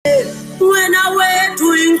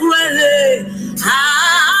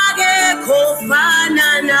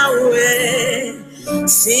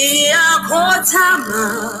Siyakhotama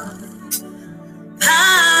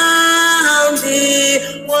phambi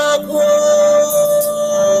kwakho.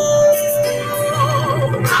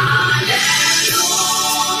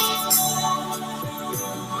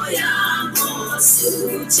 Hallelujah, Nkosi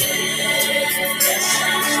uJesu.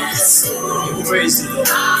 Praise the Lord.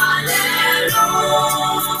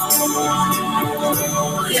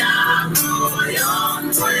 Hallelujah, moyo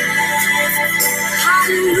ngcwele.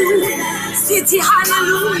 Hallelujah, sithi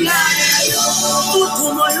hallelujah.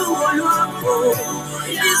 Udumo lungo lwakho,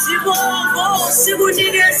 izibongo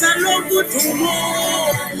sikunikeza lokudumo.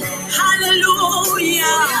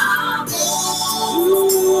 Hallelujah.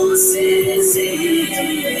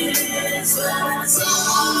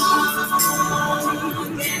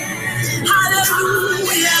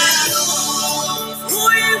 Hallelujah.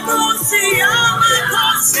 Uyinkosi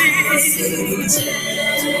yamakhosi.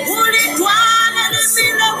 Ulidwala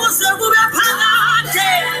lemile kuze kube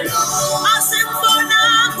phakade. Asibona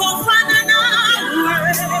ngofana nawe.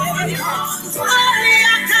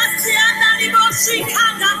 Aliyakasi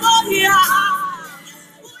analiboshikanga moya.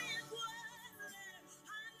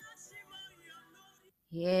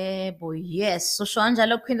 Yeah, boy, yes. So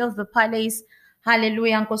Shonjalo, Queen of the Palace.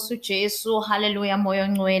 Hallelujah, Nkosi uJesu. Hallelujah, moyo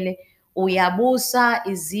ngcwele. Uyabusa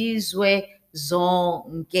izizwe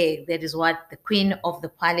zonke. That is what the Queen of the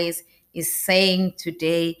Palace is saying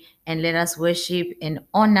today. And let us worship and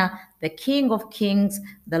honor the King of Kings,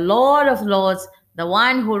 the Lord of Lords, the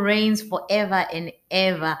one who reigns forever and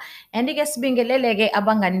ever. And I guess bingeleleke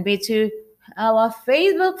abangani bethu, our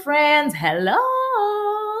Facebook friends. Hello.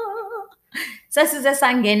 Sesize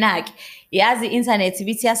sangena-ke yazi i-internet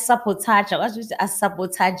ibithi yasisabotaja kwazi ukuthi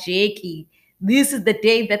asisabotageki. This is the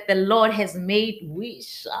day that the Lord has made. We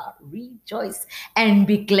shall rejoice and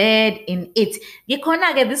be glad in it.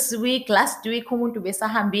 Ngikhona-ke this week, last week umuntu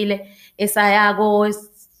besahambile esayako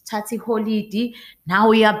thatha iholidi. Now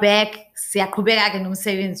we are back. Siyaqhubeka-ke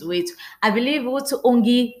nomsebenzi wethu. I believe ukuthi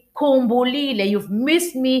ungikhumbulile. You've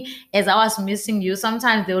missed me as I was missing you.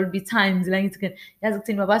 Sometimes there will be times like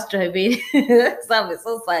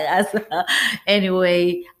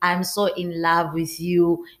anyway, I'm so in love with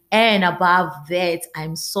you. And above that,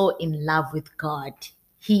 I'm so in love with God.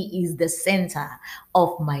 He is the center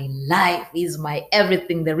of my life. He's my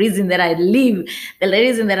everything. The reason that I live, the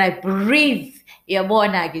reason that I breathe.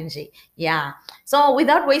 Yeah. So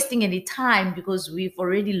without wasting any time, because we've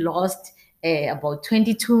already lost about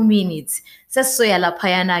 22 minutes. By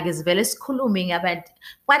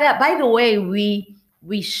the way,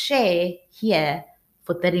 we share here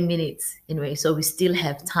for 30 minutes anyway, so we still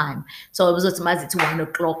have time. So it was automatically 1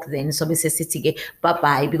 o'clock then. So we say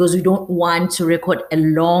bye-bye, because we don't want to record a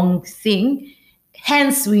long thing.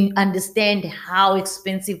 Hence, we understand how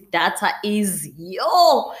expensive data is.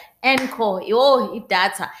 Encore,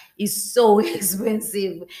 data is so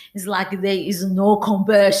expensive. It's like there is no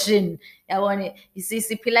conversion. You see,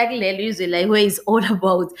 like where it's all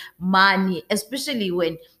about money, especially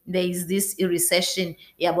when there is this recession.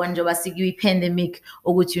 Pandemic,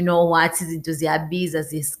 or you know what is into the abyss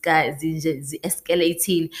as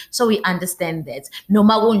escalating. So we understand that. No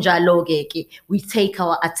we take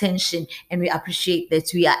our attention and we appreciate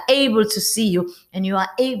that we are able to see you and you are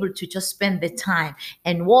able to just spend the time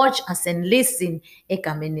and watch us and listen.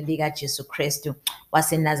 Jesus Christ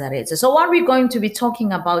was in Nazareth. So what we're going to be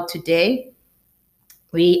talking about today,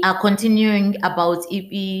 we are continuing about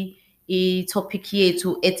topic here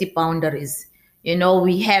to 80 boundaries. You know,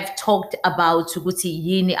 we have talked about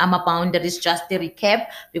Yini Ama boundaries, just a recap,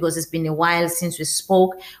 because it's been a while since we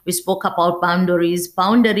spoke. We spoke about boundaries.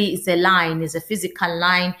 Boundary is a line, is a physical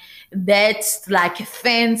line that's like a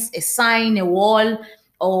fence, a sign, a wall,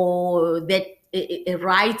 or that a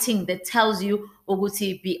writing that tells you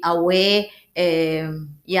be aware.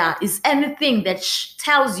 It's anything that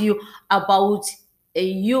tells you about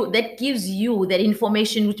you, that gives you that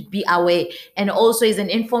information to be aware, and also is an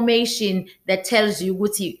information that tells you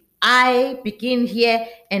I begin here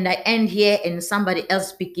and I end here, and somebody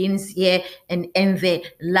else begins here and end there,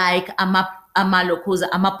 like amalokuza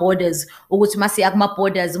ama-borders, ukuthi mase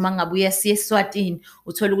akuma-borders mangabuya siye eSwatini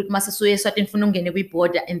uthola ukuthi mase suye eSwatini ufuna ungene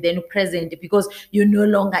kwi-border and then present because you're no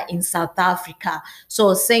longer in South Africa.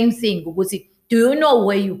 So same thing ukuthi, do you know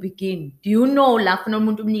where you begin? Do you know like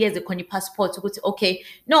umuntu umnikeze khona i-passport ukuthi okay,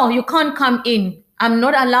 no, you can't come in, I'm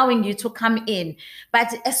not allowing you to come in.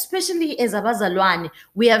 But especially as abazalwane,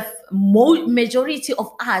 we have majority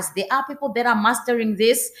of us, there are people that are mastering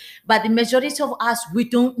this, but the majority of us, we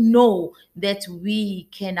don't know that we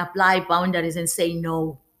can apply boundaries and say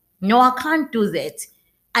no, I can't do that.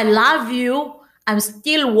 I love you, I'm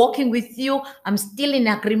still walking with you. I'm still in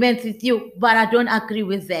agreement with you, but I don't agree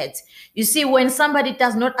with that. You see, when somebody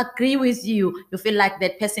does not agree with you, you feel like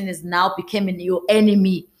that person is now becoming your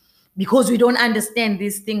enemy because we don't understand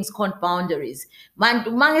these things called boundaries.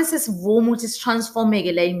 It's transforming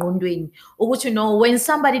ukuthi you know when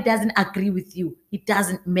somebody doesn't agree with you, it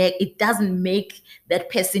doesn't make that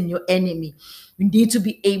person your enemy. You need to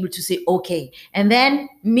be able to say okay, and then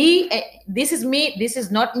this is me, this is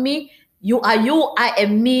not me. You are you, I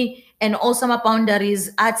am me, and also my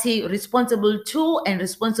boundaries are responsible to and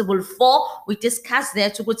responsible for. We discussed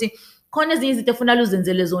that ukuthi khona ezinye izinto efunala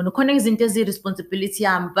uzenzele zona, khona izinto eziyi-responsibility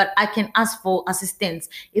yami, but I can ask for assistance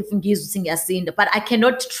if ngizwe ukuthi ngiyasinda, but I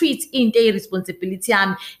cannot treat into eyi-responsibility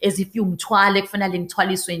yami as if iwumthwalo ekufanele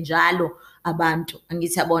ngithwaliswe njalo abantu.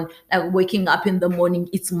 Angithi yabona, like waking up in the morning,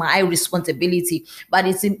 it's my responsibility, but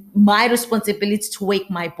it's my responsibility to wake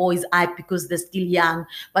my boys up because they're still young.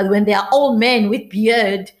 But when they are old men with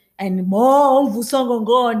beard and more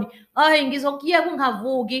vusongongoni, ay ngizokuyeka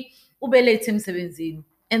ungavuki ube late emsebenzini,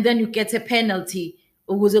 and then you get a penalty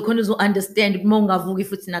ukuze khona uzo-understand uma ungavuki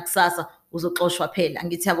futhi nakusasa uzoxoshwa phela.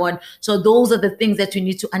 Angithi yabona. So those are the things that you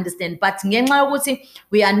need to understand. But ngenxa yokuthi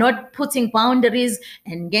we are not putting boundaries,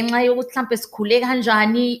 and ngenxa yokuthi mhlampe sikhule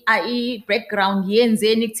kanjani, i-background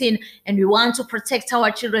yenzeni kuthina, and we want to protect our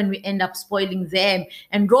children, we end up spoiling them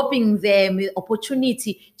and robbing them the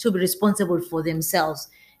opportunity to be responsible for themselves.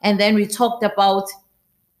 And then we talked about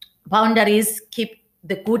boundaries, keep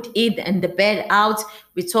the good in and the bad out.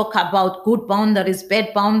 We talk about good boundaries,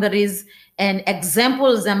 bad boundaries, and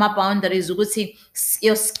examples of my boundaries.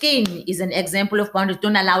 Your skin is an example of boundaries.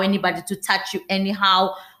 Don't allow anybody to touch you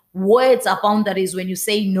anyhow. Words are boundaries when you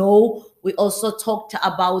say no. We also talked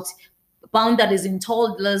about boundaries in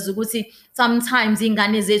toddlers. Sometimes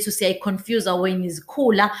ingane zethu siyayiconfuse when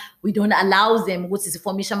izikhula, we don't allow them ukuthi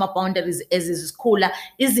siformishe ama-boundaries as izikhula.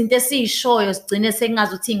 Izinto esiyishoyo sigcine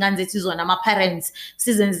sengazuthi ingane zethu izona ama-parents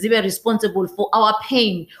size zibe responsible for our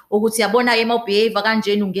pain, ukuthi yabona-ke uma ubehavior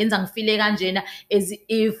kanjena ungenza ngifile kanjena, as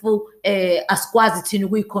if asikwazi thina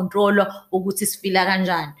ukuyicontrola ukuthi sifila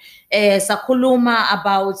kanjani. Sakhuluma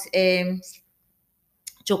about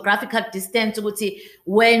geographical distance,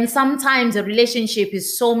 when sometimes a relationship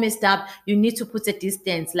is so messed up, you need to put a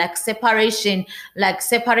distance, like separation, like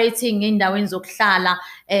separating endaweni zokuhlala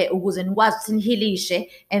ukuze nikwazi ukuthi nihilishe.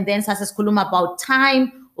 And then sasikhuluma about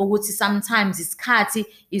time, ukuthi sometimes isikhathi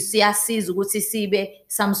siyasiza ukuthi sibe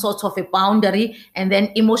some sort of a boundary, and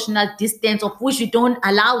then emotional distance, of which you don't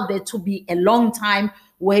allow there to be a long time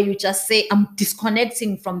where you just say, I'm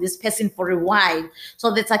disconnecting from this person for a while,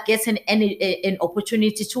 so that I get an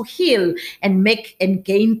opportunity to heal and make and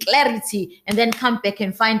gain clarity, and then come back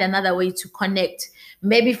and find another way to connect.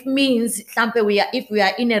 Maybe it means if we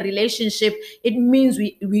are in a relationship, it means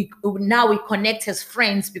we now we connect as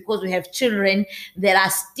friends because we have children that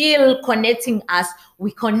are still connecting us.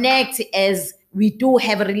 We connect as we do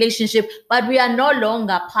have a relationship, but we are no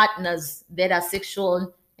longer partners that are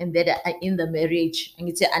sexual and that are in the marriage. I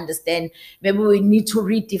need to understand, maybe we need to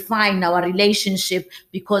redefine our relationship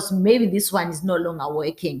because maybe this one is no longer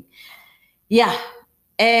working. Yeah.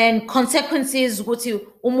 And consequences, if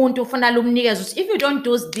you don't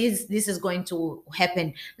do this is going to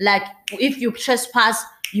happen. Like if you trespass,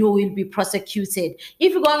 you will be prosecuted.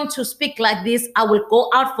 If you're going to speak like this, I will go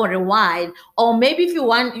out for a while. Or maybe if you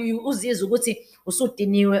want,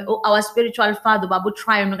 our spiritual father babu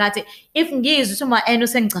try if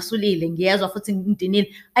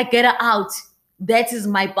I get out. That is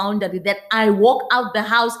my boundary, that I walk out the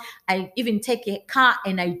house, I even take a car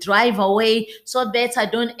and I drive away, so that I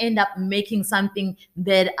don't end up making something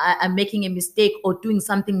that I'm making a mistake or doing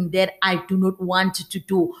something that I do not want to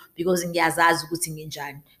do, because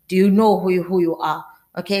do you know who you are?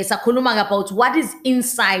 Okay, so about what is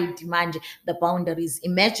inside the boundaries.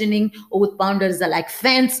 Imagining with boundaries are like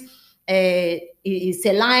fence. It's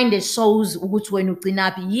a line that shows when you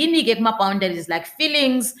boundaries like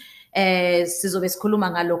feelings. What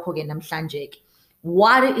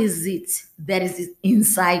is it that is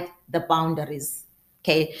inside the boundaries?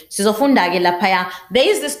 Okay, there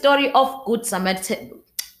is the story of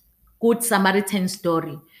Good Samaritan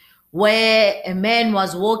story, where a man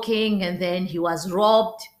was walking and then he was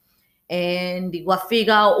robbed, and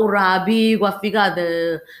kwafika urabi, kwafika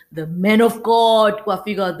the man of God,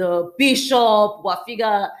 kwafika the bishop,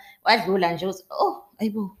 kwafika wadlula nje uthi oh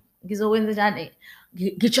ayibo ngizokwenza njani,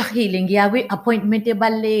 ngijahile ngiya kwi-appointment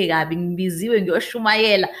ebaluleke kabi, ngibiziwe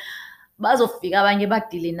ngiyoshumayela, bazofika abanye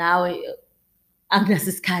badile nawe, anginaso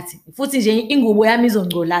isikhathi futhi nje ingubo yami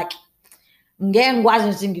izongcolake. ngeke ngikwazi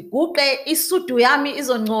nje ngiguqe isudu yami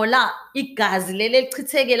izongcola igazi leli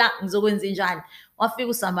elichitheke la ngizokwenza njani. Wafika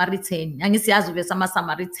uSamaritan, angisiyazi ube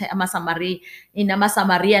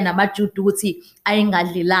amaSamaria namaJuda ukuthi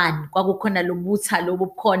ayingadlelani. Kwakukhona lobutha lobu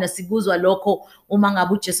bukhona, sikuzwa lokho uma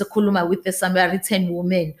ngabe uJesu ekhuluma with the Samaritan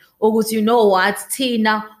woman ukuthi you know what,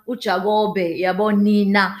 thina uJakobe yabo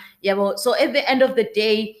nina yabo. So at the end of the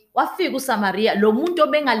day wafika uSamaria, lo muntu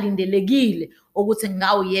obengalindelekile ukuthi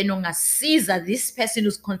ngawuyena ongasiza this person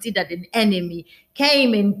who's considered an enemy,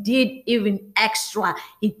 came and did even extra.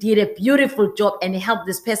 He did a beautiful job and he helped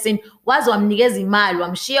this person. Waze wamnikeza imali,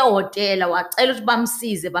 wamshiya ehotela, wacela ukuthi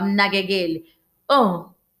bamsize, bamnakekele.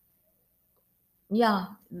 Oh, yeah,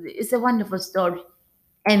 it's a wonderful story.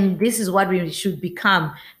 And this is what we should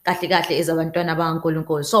become kahle kahle as abantwana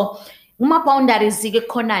bakaNkulunkulu. So boundaries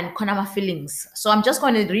khona ama-feelings. So I'm just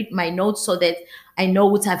going to read my notes so that I know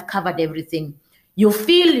what I've covered everything. You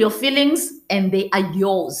feel your feelings and they are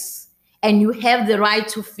yours. And you have the right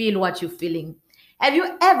to feel what you're feeling. Have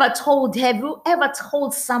you ever told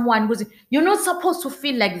someone, you're not supposed to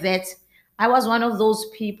feel like that? I was one of those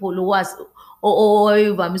people who was,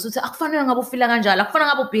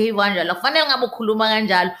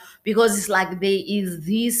 because it's like there is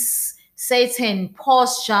this certain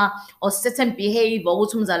posture or certain behavior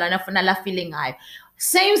feeling high.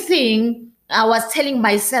 Same thing, I was telling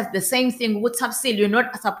myself the same thing. You're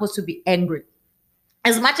not supposed to be angry.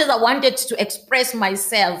 As much as I wanted to express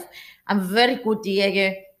myself, I'm very good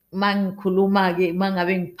here. Mangikhuluma ke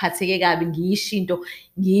mangabe ngiphatheke kabi ngiyisho into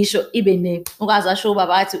ngisho ibe ne ukazasho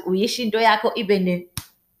baba bathi uyisho into yakho ibe ne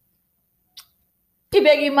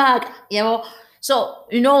ibeka imaka yabo. So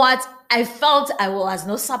you know what, I felt I was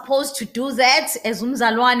not supposed to do that as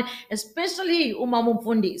umzalwane, especially umama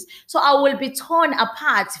umfundisi. So I will be torn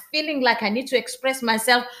apart, feeling like I need to express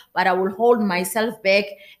myself, but I will hold myself back,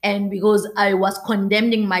 and because I was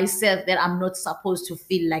condemning myself that I'm not supposed to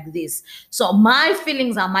feel like this. So my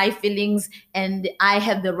feelings are my feelings, and I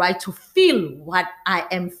have the right to feel what I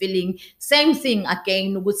am feeling. Same thing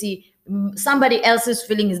again, ukuthi somebody else's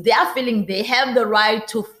feelings, their feeling, they have the right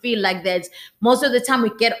to feel like that. Most of the time we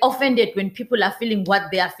get offended when people are feeling what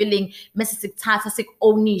they are feeling.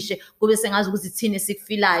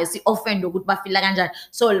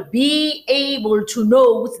 So be able to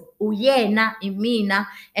know uyena imina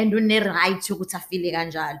and une right ukuthi afile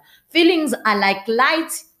kanjalo. Feelings are like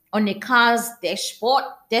light on a car's dashboard.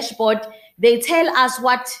 They tell us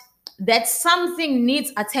that something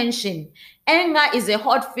needs attention. Anger is a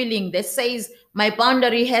hot feeling that says my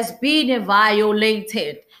boundary has been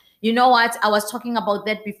violated. You know what? I was talking about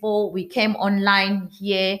that before we came online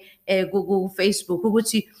here, Google, Facebook.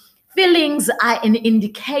 Feelings are an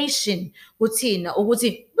indication.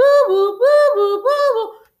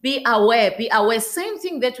 Be aware. Same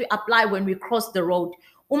thing that we apply when we cross the road.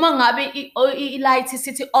 Uma ngabe light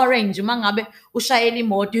city orange, uma ngabe ushayela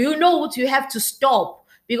imoto, you know what you have to stop.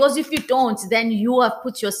 Because if you don't, then you have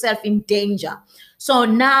put yourself in danger. So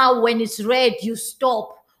now when it's red, you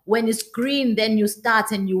stop. When it's green, then you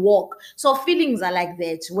start and you walk. So feelings are like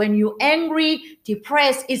that. When you're angry,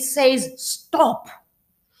 depressed, it says stop.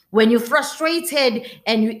 When you're frustrated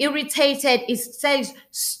and you're irritated, it says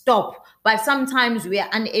stop. But sometimes we are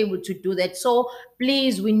unable to do that. So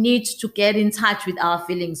please, we need to get in touch with our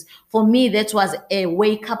feelings. For me, that was a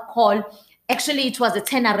wake-up call. Actually, it was a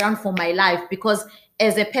turnaround for my life, because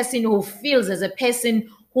as a person who feels, as a person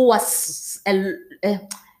who was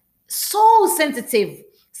so sensitive,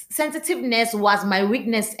 sensitiveness was my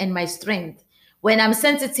weakness and my strength. When I'm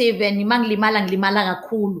sensitive and ngimanglimala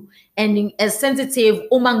kakhulu, and as sensitive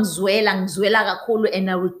uma ngizwela kakhulu, and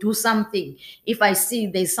I will do something. If I see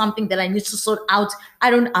there's something that I need to sort out, I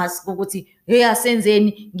don't ask ukuthi hey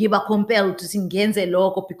asenzeni, ngiba compelled to ngenze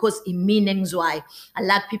lokho because imina ngizwayo. I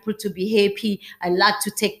like people to be happy. I like to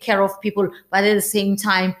take care of people, but at the same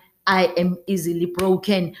time, I am easily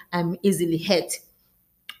broken. I'm easily hurt.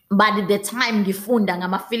 But at the time ngifunda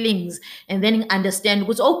ngama feelings, and then understand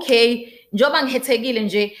ukuthi okay, njoba ngihethekile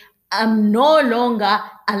nje, I'm no longer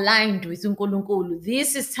aligned with uNkulunkulu.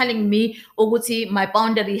 This is telling me ukuthi my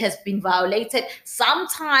boundary has been violated.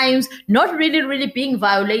 Sometimes not really being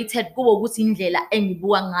violated, kuba ukuthi indlela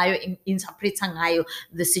engibuka ngayo, interpreta ngayo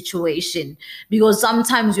the situation. Because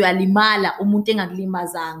sometimes uyalimala umuntu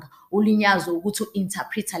engakulimazanga, ulinyazo ukuthi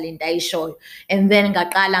uinterpreta le nto ayishoyo. And then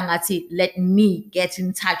ngaqala ngathi let me get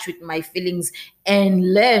in touch with my feelings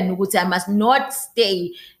and learn ukuthi I must not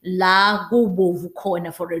stay la kubovu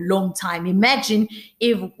khona for a long time. Imagine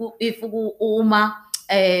if uma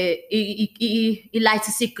light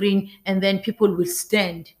is green and then people will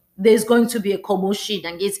stand there's going to be a commotion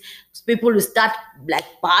and people will start like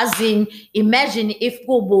buzzing. Imagine if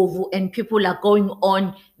Gobovu and people are going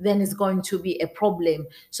on, then it's going to be a problem.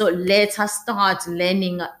 So let us start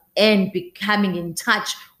learning and becoming in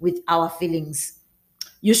touch with our feelings.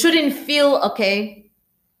 You shouldn't feel,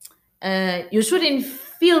 you shouldn't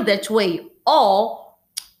feel that way, or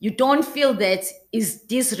you don't feel that is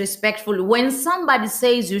disrespectful. When somebody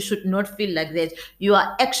says you should not feel like that,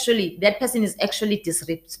 that person is actually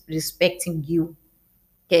disrespecting you.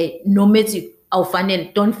 Okay, no matter how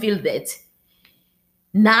funny, don't feel that.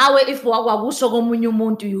 Now, if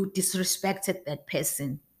you disrespected that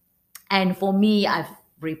person. And for me, I've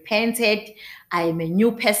repented. I am a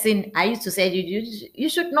new person. I used to say, you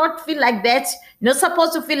should not feel like that. You're not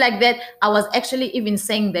supposed to feel like that. I was actually even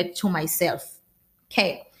saying that to myself.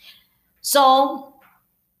 Okay. So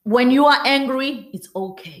when you are angry, it's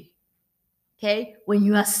okay. Okay. When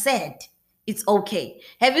you are sad, it's okay.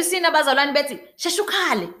 Have you seen abazalwane bethi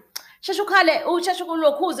sheshukale? Sheshukale,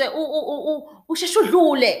 usheshulokhuze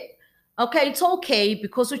usheshudlule. Okay, it's okay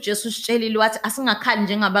because uJesu usitshelile wathi asingakhali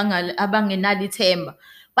njengabangenalo ithemba.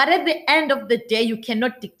 But at the end of the day, you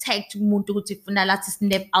cannot dictate umuntu ukuthi ufuna lathi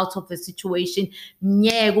snap out of a situation.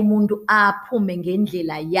 Mnyeke umuntu aphume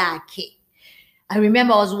ngendlela yakhe. I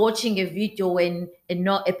remember I was watching a video when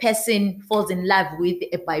a person falls in love with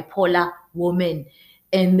a bipolar woman.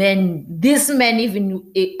 And then this man even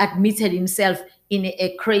admitted himself in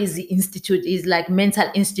a crazy institute. It's like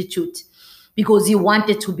mental institute, because he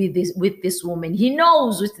wanted to be with this woman. He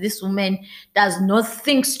knows with this woman does not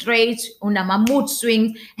think straight, unama mood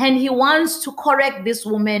swings, and he wants to correct this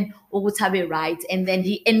woman ukuthi right. And then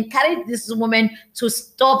he encouraged this woman to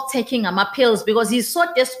stop taking pills because he's so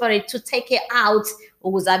desperate to take her out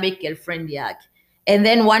ukuthi girlfriend yakhe. And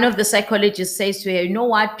then one of the psychologists says to her, you know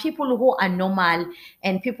what, people who are normal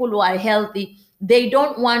and people who are healthy, they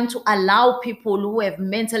don't want to allow people who have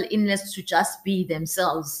mental illness to just be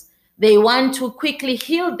themselves. They want to quickly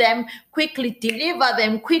heal them, quickly deliver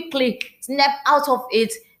them, quickly snap out of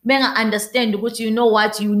it. Menga understand ukuthi, you know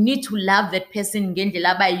what, you need to love that person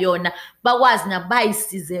ngendlela abayona bakwazi na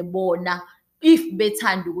bayisize bona if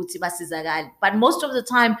bethanda ukuthi basizakale. But most of the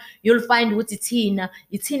time you'll find ukuthi thina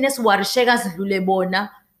esiwarisheka sidlule bona,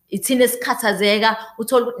 ithina esikhathazeka,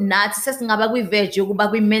 uthola ukuthi nathi sesingaba kwi-verge yokuba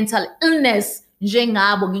kwi-mental illness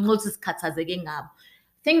njengabo ngenxa yokuthi sikhathazeke ngabo.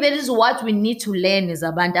 I think that is what we need to learn as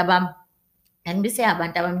abantu angibise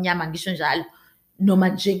abantu abamnyama ngisho njalo noma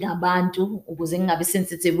njengabantu ukuze ngingabe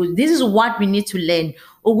sensitive. This is what we need to learn,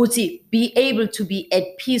 ukuthi be able to be at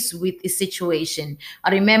peace with the situation.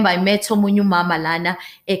 I remember I met omunye umama lana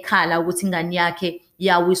ekhala ukuthi ingane yakhe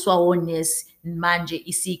yawiswa onesi manje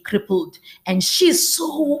isi crippled, and she's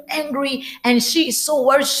so angry and she is so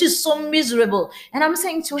worried, she's so miserable. And I'm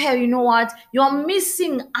saying to her, you know what, you're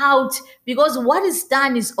missing out because what is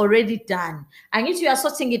done is already done. I need you are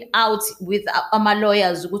sorting it out with my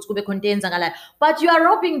lawyers, but you are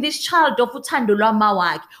robbing this child of uthando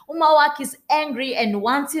lwamawakhe. Umawakhe is angry and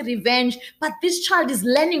wanting revenge, but this child is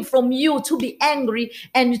learning from you to be angry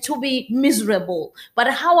and to be miserable.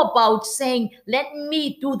 But how about saying, let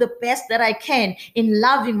me do the best that I can in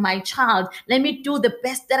loving my child. Let me do the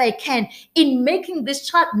best that I can in making this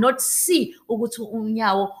child not see ukuthi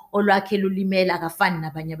unyawo olwakhe lulimela akafani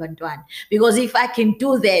nabanye abantwana. Because if I can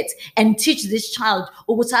do that and teach this child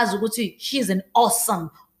ukuthi azi ukuthi she's an awesome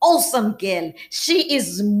girl. She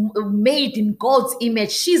is made in God's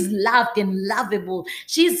image. She's loved and lovable.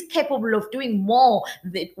 She's capable of doing more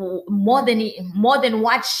than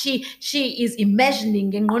what she is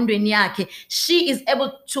imagining engqondweni yakhe. She is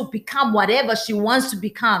able to become whatever she wants to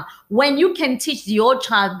become. When you can teach your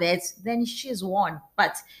child that, then she's won.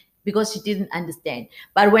 But because she didn't understand.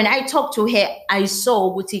 But when I talked to her, I saw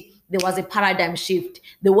ukuthi there was a paradigm shift.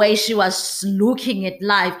 The way she was looking at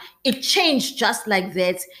life, it changed just like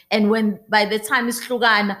that. And by the time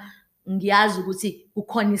isihlukana, ngiyazi ukuthi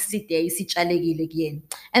kukhona iside isitshalekile kuyena.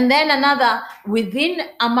 And then another, within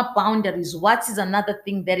our boundaries, what is another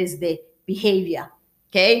thing that is the behavior?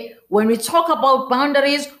 Okay, when we talk about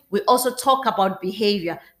boundaries, we also talk about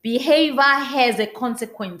behavior. Behavior has a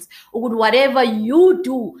consequence. Whatever you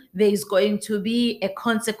do, there is going to be a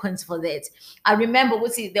consequence for that. I remember,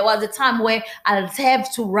 there was a time where I'll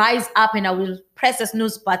have to rise up and I will press a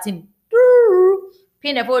snooze button.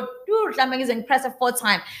 Press it 4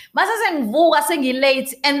 times.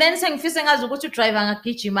 Late, and then to drive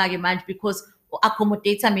and because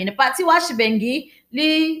accommodate mina, but washi bengi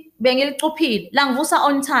langusa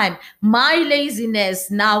on time. My laziness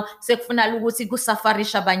now sekufuna ukuthi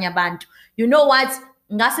kusafarisha abanye abantu. You know what,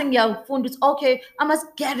 ngase ngiyafunda ukuthi okay, I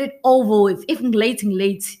must get it over with. If I'm late,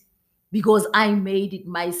 because I made it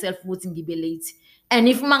myself ukuthi ngibe late. And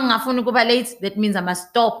if mangafuna ukuba late, that means I must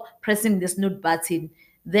stop pressing the snooze button.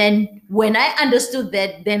 Then when I understood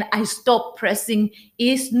that, then I stopped pressing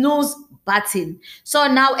a snooze button. So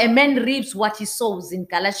now a man reaps what he sows in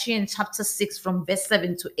Galatians chapter 6 from verse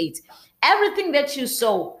 7 to 8. Everything that you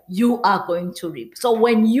sow, you are going to reap. So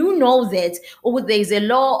when you know that, there is a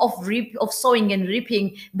law of sowing and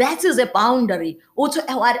reaping, that is a boundary.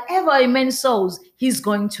 Whatever a man sows, he's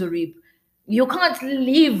going to reap. You can't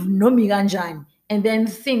live nomi kanjani and then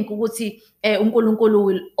think ukuthi uNkulunkulu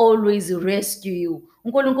will always rescue you.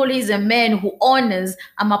 uNkulunkulu is a man who honors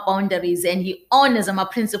ama boundaries and he honors ama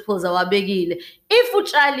principles awabekile. If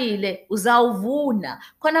utshalile uzawuvuna.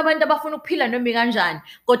 Khona abantu abafuna ukuphila nomi kanjani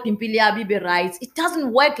kodwa impilo yabo ibe right. It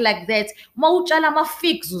doesn't work like that. Mawutshala ama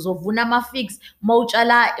figs uzovuna ama figs,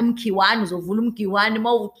 mawutshala umkhiwane uzovuna umkhiwane,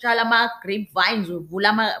 mawutshala ama grapevines uzovuna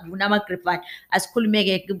ama grapevine.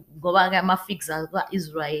 Asikhulumeke ngoba ke ama figs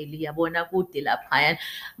akaIsrael yabona kude lapha.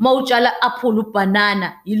 Mawutshala apple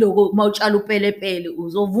ubanana yiloko, mawutshala upelepele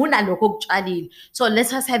uzovuna lokho okutshalile. So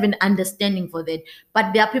let us have an understanding for that.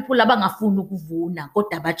 But there are people abangafuni ukuvuna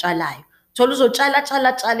kodwa abatshalayo. Thola uzotshala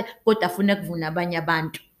tshala kodwa afuna ukuvuna abanye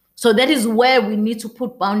abantu. So that is where we need to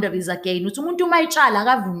put boundaries again. Uthi umuntu mayitshala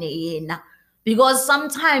akavune yena. Because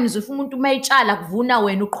sometimes if umuntu mayitshala kuvuna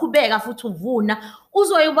wena uqhubeka futhi uvuna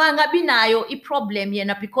uzoyiba ngabi nayo iproblem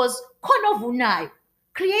yena because khona ovunayo.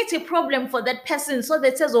 Create a problem for that person so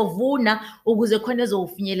that ezovuna ukuze khona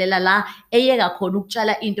ezofinyelela la eyeka khona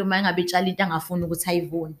ukutshala into mangabe etshala into angafuni ukuthi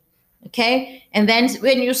ayivune. Okay? And then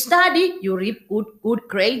when you study, you reap good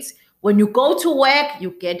grades. When you go to work,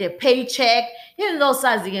 you get a paycheck. Even though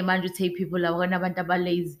sazi-ke manje uthi people abona abantu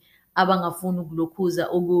abalazy abangafuni ukulokhuza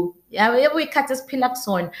yebo ikhathi esiphila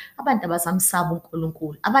kusona abantu abasamsaba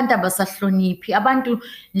uNkulunkulu, abantu abasahloniphi, abantu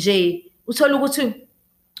nje uthola ukuthi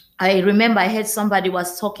I remember I heard somebody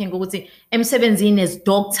was talking ukuthi emsebenzini as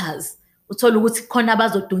doctors uthola ukuthi khona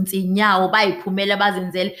abazodonsa inyawo bayiphumela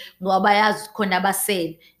bazenzele ngoba bayazi khona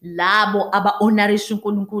abasele labo aba-honorisha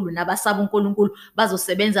uNkulunkulu nabasaba uNkulunkulu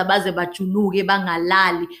bazosebenza baze bajuluke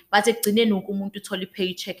bangalali bathi ekugcineni wonke umuntu uthola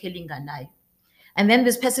i-paycheck elinganayo. And then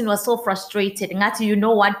this person was so frustrated ngathi, you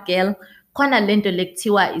know what girl, khona lento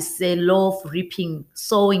lekuthiwa is a law of reaping,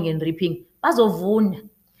 sowing and reaping. Bazovuna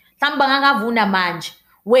mhlawumbe bangakavuna manje,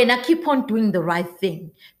 wena keep on doing the right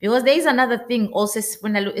thing. Because there is another thing also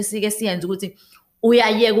esike siyenza ukuthi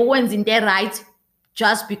uyayeka ukwenza into right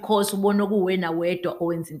just because ubona kuwena wedwa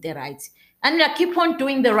owenza into right. And you keep on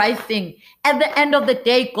doing the right thing. At the end of the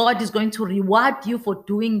day, God is going to reward you for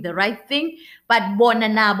doing the right thing. But bona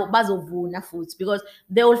nabo bazovuna futhi because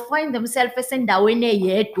they will find themselves esendaweni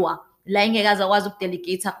eyedwa la ingeke azakwazi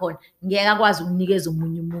ukudelegate khona, ngeke akwazi ukunikeza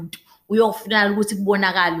omunye umuntu. Uyofuna ukuthi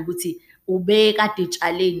kubonakala ukuthi ubekade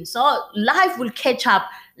etshaleni. So life will catch up.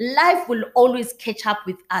 Life will always catch up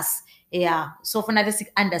with us. Yeah. So for to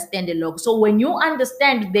understand the log. So when you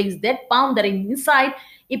understand there is that boundary inside,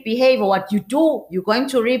 it behavior, what you do, you're going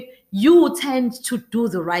to reap, you tend to do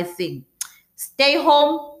the right thing. Stay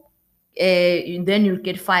home, and then you'll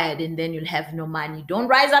get fired and then you'll have no money. Don't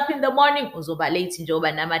rise up in the morning, uzoba late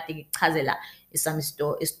njoba namathi ngichazela isam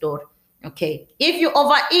story. Okay, if you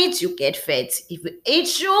overeat, you get fat. If you eat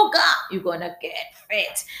sugar, you're gonna get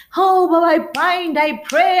fat. Oh, but I bind, I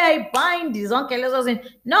pray, I bind.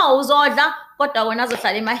 No, uzodla, kodwa wena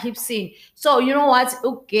uzohlala emahipsini. So you know what?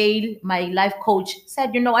 Okay, my life coach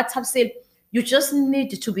said, you know what, Thabisile, you just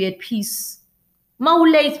need to be at peace. Ma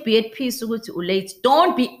ulate, be at peace ukuthi ulate.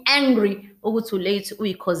 Don't be angry ukuthi ulate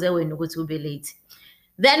uyikhoze wena ukuthi ube late.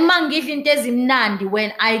 Then mangidla into ezimnandi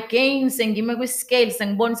when I gain sengime kwi-scale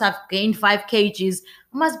sengibona ukuthi I've gained 5 kgs,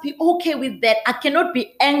 I must be okay with that. I cannot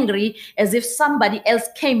be angry as if somebody else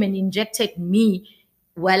came and injected me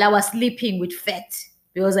while I was sleeping with fat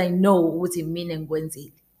because I know ukuthi mina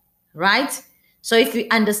ngikwenzile. Right? So if we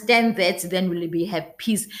understand that, then we'll have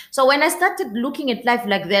peace. So when I started looking at life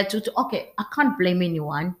like that, okay, I can't blame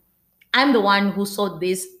anyone. I'm the one who saw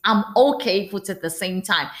this. I'm okay with it at the same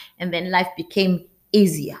time. And then life became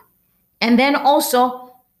easier. And then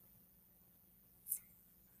also,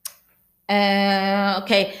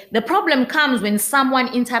 the problem comes when someone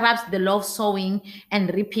interrupts the law of sowing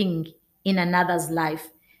and reaping in another's life.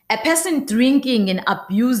 A person drinking and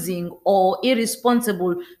abusing or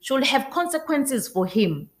irresponsible should have consequences for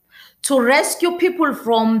him. To rescue people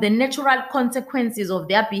from the natural consequences of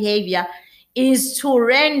their behavior is to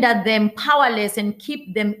render them powerless and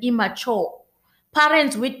keep them immature.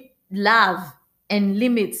 Parents with love and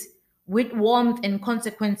limits, with warmth and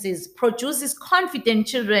consequences, produces confident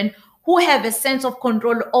children who have a sense of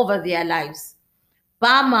control over their lives.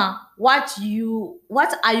 Bama, what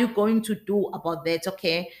are you going to do about that?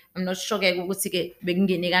 Okay, I'm not sure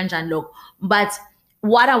but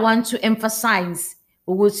what I want to emphasize,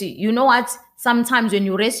 you know what, sometimes when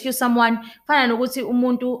you rescue someone, fana nokuthi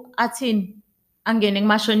umuntu athini angene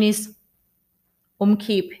kumashonisa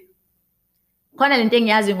umkhiphe. Khona lento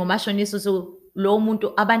engiyazi ngomashonisa lo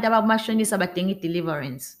muntu abantu abakumashonisa badinga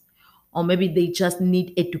deliverance, or maybe they just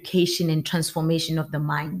need education and transformation of the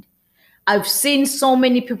mind. I've seen so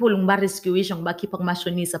many people ngibarescuisha ngibakhipha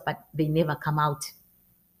kumashonisa, but they never come out.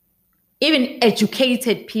 Even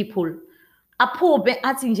educated people aphume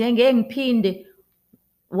athi nje ngeke ngiphinde,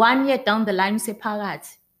 1 year down the line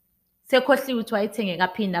sephakathi sekhohliwe ukuthi wayethenge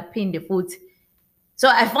aphinde futhi. So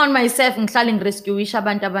I found myself ngihlale ngirescuisha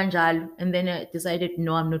abantu abanjalo, and then I decided,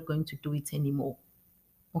 no, I'm not going to do it anymore.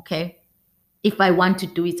 Okay, if I want to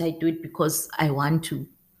do it, I do it because I want to.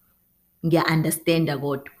 Ngiya-understand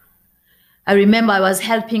kodwa. I remember I was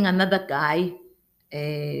helping another guy.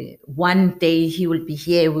 One day he will be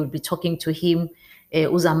here, we'll be talking to him,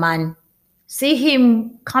 Uzaman. See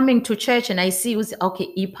him coming to church, and I see,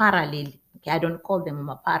 okay, parallel. Okay, I don't call them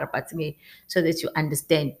para, but so that you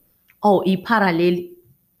understand. Oh, parallel.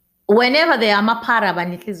 Whenever they are para,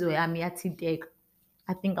 I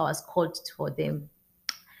think I was called for them.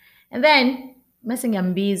 And then, messing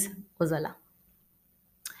ambiz kozala.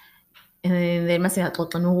 And then mase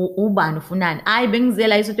ngaxoxa ubani ufunani, hayi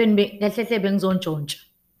bengizela isotweni kahlehle bengizontshontsha.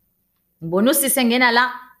 Ngibona usise ngena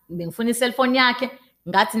la, bengifuna iselfone yakhe,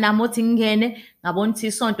 ngathi nami othi ngingene, ngabona ukuthi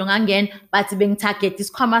isonto ngangena, but bengitarget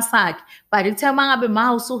isikhwama sakhe. But uthe mangabe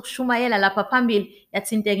ma usushumayela lapha phambili,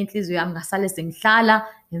 yathinteka inhliziyo yami, ngasale sengihlala.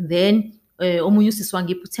 And then omunye usisi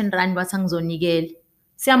wangipha u10 rand wathi angizonikela.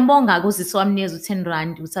 Siyambonga usisi wamnikeza u10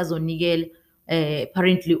 rand ukuthi azonikela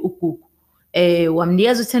apparently uGugu.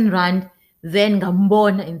 Wamnikeza u10 rand, then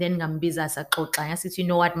ngambona, and then ngambiza saxoxa, ngasithi, you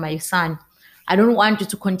know what, my son, I don't want you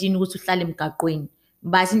to continue ukuthi uhlale emgaqweni,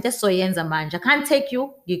 but into esizoyenza manje, I can't take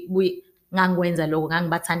you ngangwenza lokho,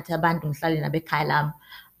 ngangibathanda abantu ngihlale nabekhaya lami.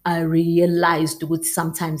 I realized ukuthi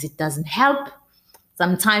sometimes it doesn't help.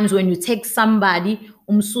 Sometimes when you take somebody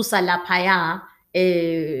umsusa laphaya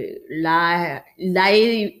la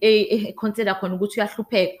consider khona ukuthi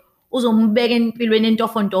uyahlupheka, uzombeka empilweni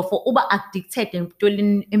entofontofo, uba addicted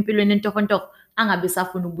empilweni entofontofo, angabe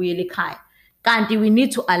safuna ukubuyela ekhaya. Kanti we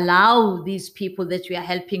need to allow these people that we are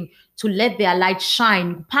helping to let their light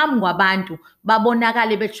shine phambi kwabantu,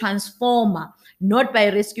 babonakale betransforma, not by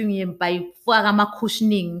rescuing him, by faka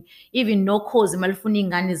ama-cushioning, even no cause malifuna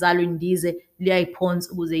ingane zalo indize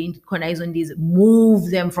liyayiphonsa ukuze khona izondize, move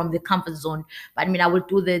them from the comfort zone. But I will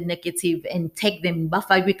do the negative and take them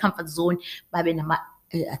bafake kwi-comfort zone, babe nama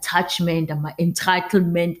attachment,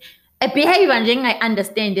 entitlement, a behavior nje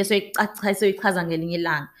engingayi-understand soyichaza ngelinye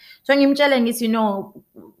ilanga. So ngimtshele ngithi, you know,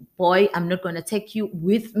 boy, I'm not going to take you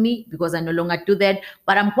with me because I no longer do that.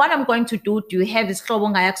 But what I'm going to do you have isihlobo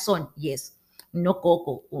ongaya kusona? Yes. No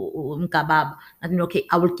gogo umkababa. Okay,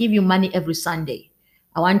 I will give you money every Sunday.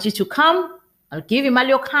 I want you to come. I'll give you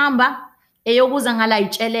mali yokuhamba eyokuza ngala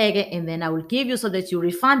itsheleke, and then I will give you so that you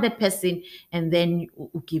refund the person, and then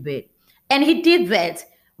you give it. And he did that.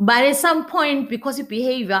 But at some point, because of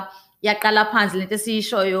behavior, yaqala phansi lento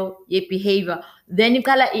esiyishoyo ye-behavior, then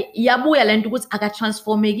iqala yabuya lento ukuthi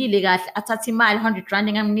akatransformekile kahle, athatha imali 100 rand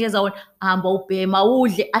engamnikeza wona, ahamba ubhema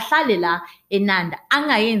udle, ahlale la eNanda,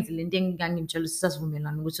 angayenzi lento engangimtshela ukuthi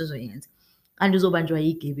sasivumelana ukuthi uzoyenza. Kanti uzobanjwa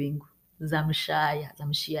yigebengu,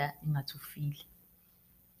 zamshiya engathi ufile.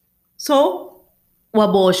 So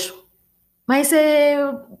waboshwa. Mayise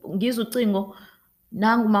ngizwe ucingo,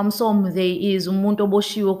 nangu mamsomo, there is umuntu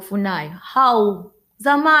oboshiwe okufunayo. How?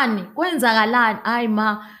 Zamani kwenzakalani? Hayi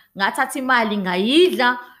ma, ngathatha imali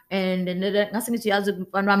ngayidla, and ngase ngithi yazi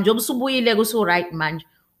mfana wami, njengoba usubuyile kuso right manje.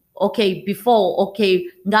 Okay, before, okay,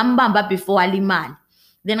 ngambamba before alimali.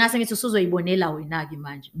 Then ngase ngithi usuzoyibonela wena ke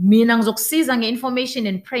manje. Mina ngizokusiza nge-information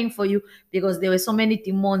and praying for you, because there were so many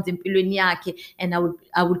demons empilweni yakhe, and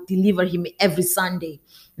I would deliver him every Sunday.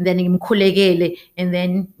 And then ngimkhulekele, and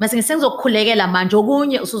then mase ngisengizokukhulekela manje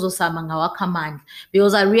okunye usuzosama ngawakha amandla,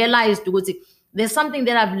 because I realized ukuthi there's something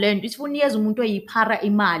that I've learned. If unikeza umuntu oyiphara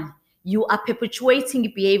imali, you are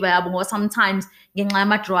perpetuating behavior yabo, ngoba sometimes ngenxa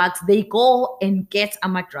yama-drugs they go and get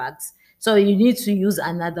ama-drugs, so you need to use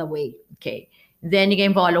another way. Okay, then ke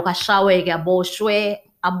emva kwalokho ashaweke, aboshwe,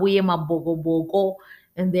 abuye emabhokobhoko,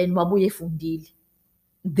 and then wabuye efundile.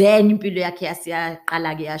 Then impilo yakhe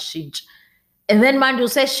yasiyaqala ke yashintsha. And then manje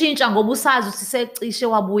useshintsha ngoba usazi ukuthi secishe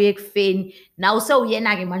wabuye ekufeni. Now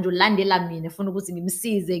usewuyena ke manje ulandela mina, ufuna ukuthi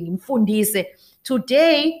ngimsize, ngimfundise.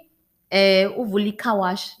 Today uvula icar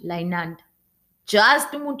wash la eNanda.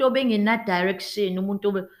 just umuntu obengena direction,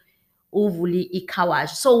 umuntu uvuli i-car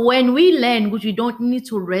wash. So when we learn which we don't need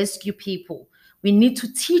to rescue people, we need to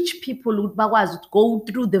teach people ukuthi bakwazi to go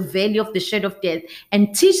through the valley of the shadow of death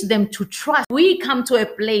and teach them to trust. We come to a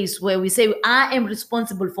place where we say, I am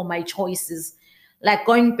responsible for my choices. Like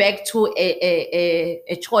going back to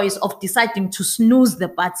a choice of deciding to snooze the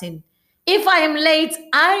button. If I am late,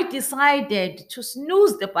 I decided to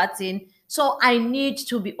snooze the button, so I need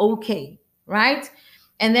to be okay, right?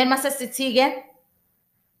 And then Master Sitige,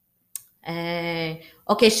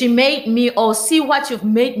 okay, she made me, or see what you've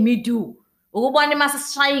made me do. Ukubona mase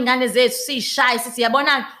sishaya ingane zethu sishaye sithi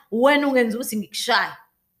yabona wena ungenza ukuthi ngikushaya.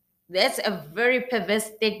 That's a very perverse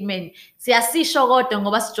statement. Siyasisho kodwa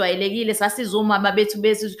ngoba sijwayelekile sasizuma mama bethu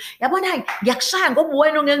bethi yabona ngiyakushaya ngoba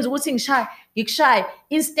wena ungenza ukuthi ngikushaye,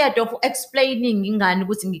 instead of explaining ingane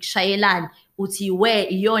ukuthi ngikushayelani uthi we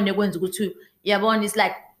iyona ekwenza ukuthi yabona, it's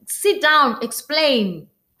like sit down, explain.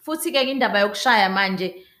 Futhi ke indaba yokushaya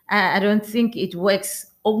manje I don't think it works.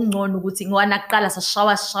 Okungcono ukuthi ngwana kuqala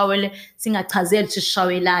sishawele singachazeli ukuthi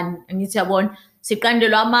sishawelani. Ngithi yabona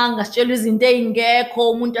siqandelwa amanga sitshelwe izinto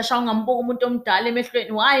ezingekho, umuntu ashaya ngambuka umuntu omdala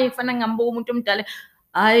emehlweni, why kufanele ngambuka umuntu omdala?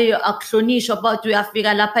 Hayi akuhlonishwa about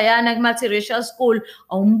uyafika lapha yana ku-multiracial school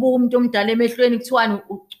awumbuka umuntu omdala emehlweni kuthiwani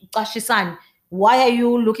ucashisani. Why are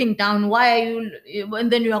you looking down? Why are you,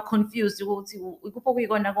 and then you are confused ukuthi ikuphi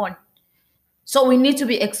okuyikona kona. So we need to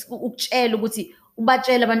be ukutshela ukuthi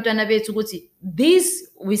ubatshela abantwana bethu ukuthi this,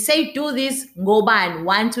 we say do this ngobani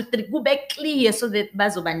 1 2 3 kube clear so that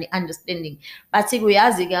bazoba ne-understanding. Bathi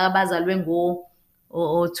kuyazi ke abazalwe ngo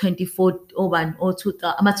 24 obani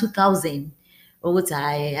ama-2000 ukuthi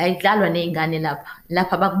hayi ayidlalwa ney'ngane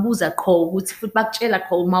lapha bakubuza qho ukuthi futhi bakutshela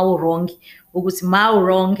qho uma u-wrong ukuthi ma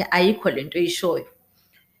u-wrong ayikho lento eyishoyo.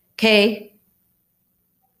 Okay.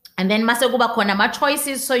 And then mase kuba khona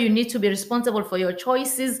ama-choices, so you need to be responsible for your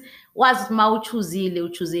choices. Wazi ma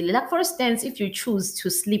uchuzile. Like for instance, if you choose to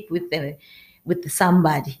sleep with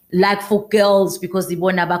somebody, like for girls because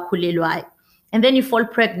ibona bakhulelwayo, and then you fall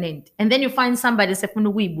pregnant, and then you find somebody sefuna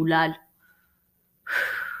ukuyibulala.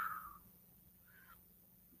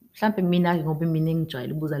 Mhlambe mina ngoba mina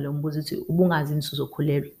ngijwayele ubuza lo mbuzo ukuthi ubungazi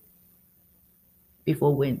nisuzokhulelwa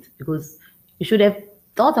before when, because you should have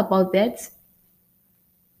thought about that.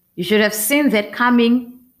 You should have seen that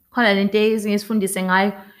coming. Khona lento ezingesifundise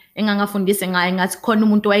ngayo engangafundise ngayo ngathi khona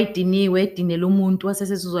umuntu wayediniwe edinela umuntu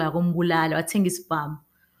wasesesizoya kombulala wathenga isibhamu.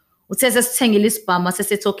 Uthe sesithengile isibhamu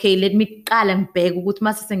wasesethi okay, let me qala ngibheke ukuthi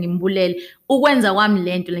mase sengimbulele ukwenza kwami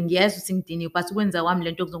lento ngiyeza ukuthi ngidiniwe, but ukwenza kwami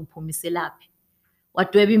lento kuzongiphumiselaphi.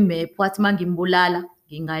 Wadweba imap wathi mangimbulala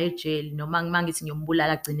ngingaya ejele, noma mangithi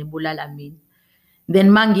ngiyombulala agcine ibulala mina. Then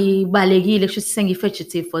mangibalekile kusho ukuthi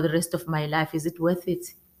sengi-fugitive for the rest of my life, is it worth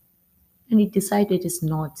it? And he decided it's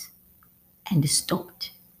not, and he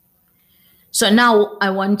stopped. So now I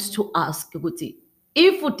want to ask ukuthi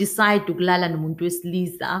if you decide ukulala nomuntu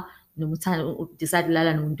wesilisa noma decide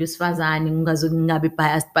ukulala nomuntu wesifazane, ngingabe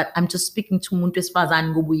biased, but I'm just speaking to umuntu wesifazane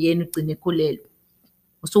ngoba uyena ugcine ekhulelwe,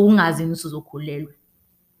 so ungazi uzokhulelwa.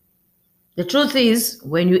 The truth is,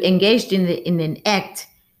 when you engaged in an act,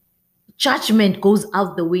 judgment goes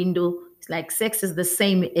out the window. It's like sex is the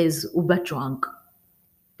same as uber drunk.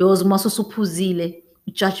 Because masosuphuzile,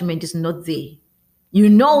 judgment is not there. You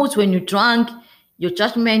know it when you're drunk, your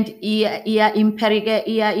judgment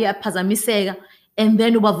phazamiseka, and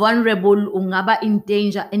then uba vulnerable, ungaba in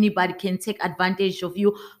danger, anybody can take advantage of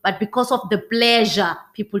you, but because of the pleasure,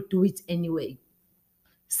 people do it anyway.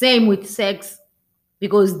 Same with sex,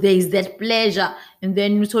 because there is that pleasure, and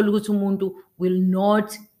then umuntu will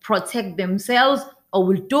not protect themselves or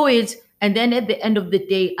will do it, and then at the end of the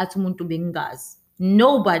day, atumuntu bengazi.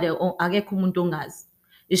 Nobody,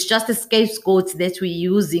 it's just a scapegoat that we're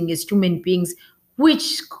using as human beings,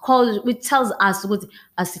 which tells us what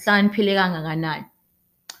asihlaniphile.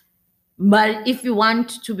 But if you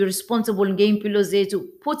want to be responsible in game to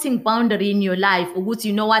putting boundary in your life,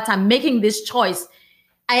 you know what, I'm making this choice.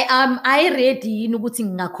 I ready what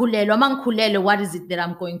is it that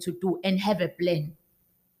I'm going to do, and have a plan.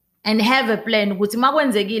 And have a plan. And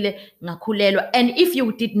if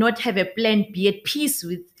you did not have a plan, be at peace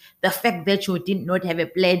with the fact that you did not have a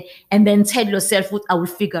plan, and then tell yourself, I will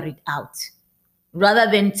figure it out.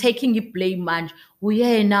 Rather than taking a blame manje,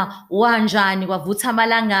 uyena wanjani kwavutha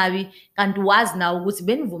amalangabi kanti wazi nawo ukuthi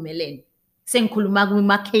benivumelene. Sengikhuluma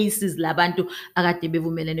kuma cases labantu akade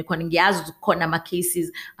bevumelene khona, ngiyazi ukuthi khona ama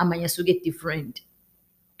cases amanye asuke different.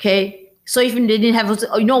 Okay? So if you didn't have,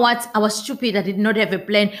 you know what, I was stupid, I did not have a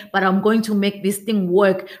plan, but I'm going to make this thing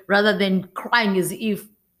work, rather than crying as if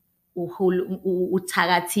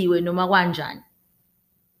uthakathiwe noma kanjani.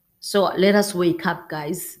 So let us wake up,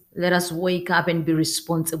 guys. Let us wake up and be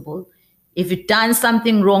responsible. If you've done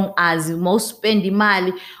something wrong, as most spend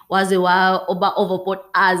imali was overboard,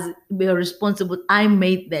 as be responsible. I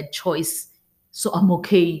made that choice, so I'm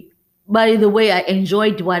okay. By the way, I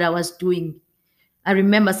enjoyed what I was doing. I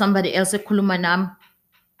remember somebody else ekhuluma nami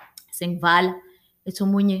sengivala ethi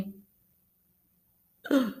omunye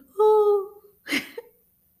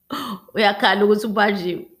uyakhala ukuthi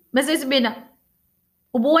ubanjiwe bese sibina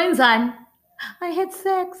ubuwenzani I had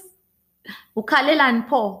sex ukhalelani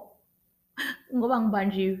pho ngoba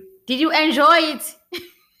ngibanjiwe did you enjoy it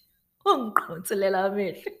ungiqhotselela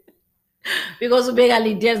amehlo because ubeka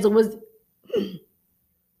lidezi ukuthi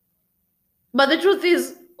but the truth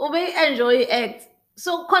is ube enjoy act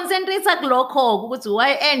so concentrate kulokho ukuthi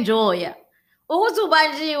why enjoya ukuthi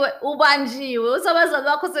ubanjiwe usabazali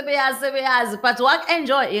bakho sebeyazi but what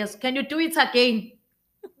enjoy yes can you do it again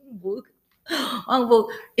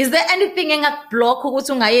is there anything engakublock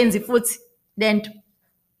ukuthi ungayenzi futhi lento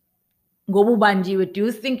ngoba ubanjiwe do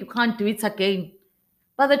you think you can't do it again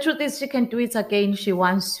but the truth is she can do it again if she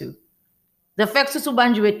wants to the fact ukuthi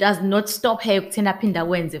ubanjiwe does not stop her ukuthena phinda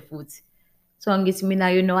wenze futhi so ngithi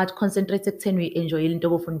mina you know what concentrate ekutheni uyi-enjoy into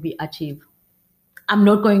obufuna ukuyi-achieve I'm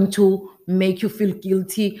not going to make you feel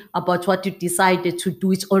guilty about what you decided to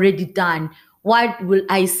do. It's already done. What will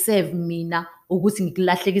I save mina ukuthi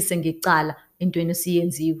ngikulahlekise ngecala entweni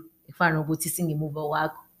siyenziwe ifana nokuthi singimuve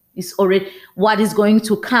wakho it's already what is going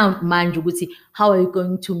to count manje ukuthi how are you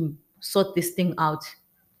going to sort this thing out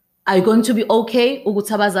are you going to be okay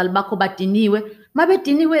ukuthi abazali bakho badiniwe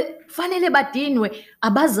mabediniwe fanele badinwe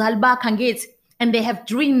abazali bakho angithi and they have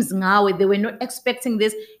dreams ngawe they were not expecting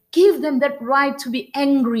this give them that right to be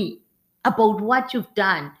angry about what you've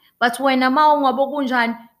done. But when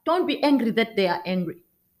don't be angry that they are angry.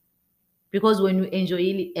 Because when you enjoy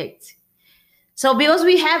it, act. So because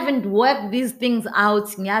we haven't worked these things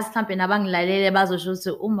out, but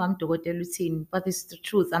it's the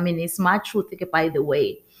truth. I mean, it's my truth, by the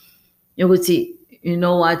way. You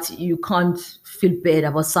know what? You can't feel bad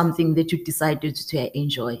about something that you decided to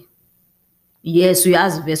enjoy. Yes, we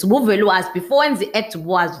ask this. Before in the act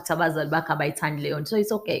was so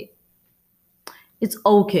it's okay. It's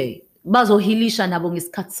okay. Bazohilisha nabo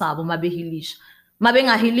ngesikhathi sabo mabehilisha.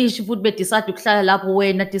 Mabengahilishi futhi bedecide ukuhlala lapho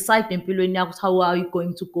wena decide empilweni yakho how are you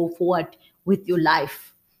going to go forward with your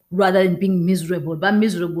life rather than being miserable. But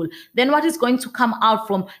miserable, then what is going to come out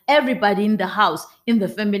from everybody in the house, in the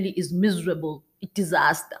family is miserable. It's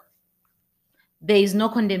disaster. There is no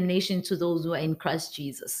condemnation to those who are in Christ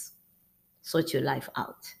Jesus. Sort your life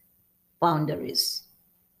out. Boundaries.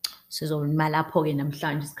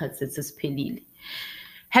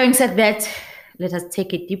 Having said that, let us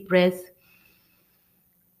take a deep breath.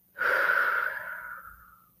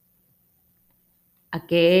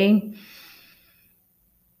 Again.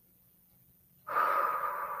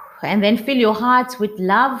 And then fill your heart with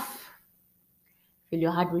love. Fill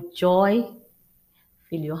your heart with joy.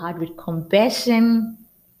 Fill your heart with compassion.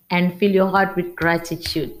 And fill your heart with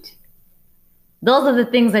gratitude. Those are the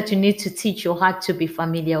things that you need to teach your heart to be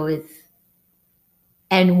familiar with.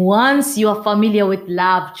 And once you are familiar with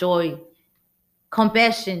love, joy,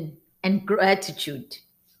 compassion, and gratitude,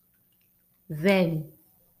 then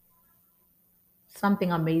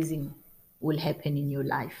something amazing will happen in your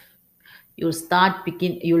life. You'll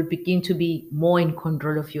begin to be more in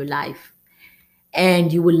control of your life.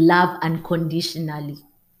 And you will love unconditionally.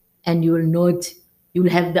 And you will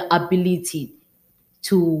have the ability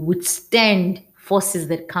to withstand forces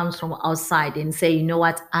that comes from outside and say, you know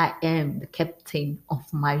what, I am the captain of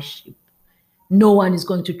my ship. No one is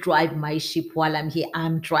going to drive my ship while I'm here.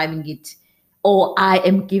 I'm driving it. Or I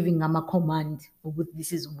am giving them a command.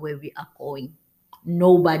 This is where we are going.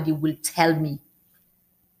 Nobody will tell me.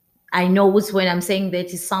 I know when I'm saying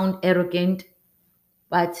that it sounds arrogant,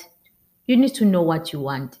 but you need to know what you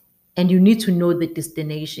want. And you need to know the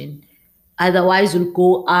destination. Otherwise, you'll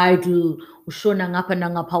go idle. Ushona ngapha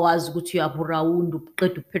nangapha wazi ukuthi uyaburawunda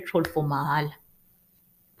uqeda petrol for mahala.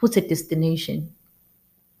 Put a destination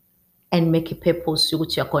and make a purpose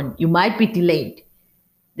ukuthi uyakhona. You might be delayed.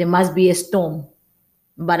 There must be a storm.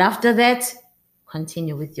 But after that,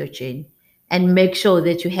 continue with your journey and make sure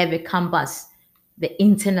that you have a compass, the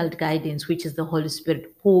internal guidance, which is the Holy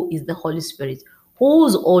Spirit. Who is the Holy Spirit?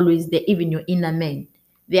 Who's always there, even your inner man?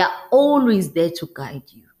 They are always there to guide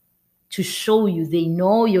you, to show you. They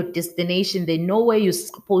know your destination. They know where you're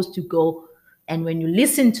supposed to go. And when you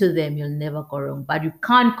listen to them, you'll never go wrong. But you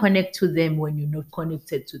can't connect to them when you're not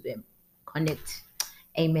connected to them. Connect.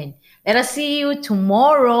 Amen. Let us see you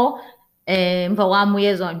tomorrow. Pastor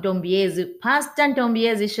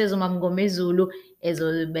Ntombiyezi shares uMamngomezulu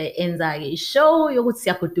ezobe enza-ke ishow yokuthi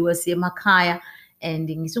siyagoduka siye emakhaya and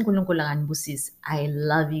ngithi uNkulunkulu akanibusise. I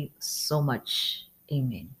love you so much.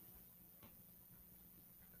 Amen.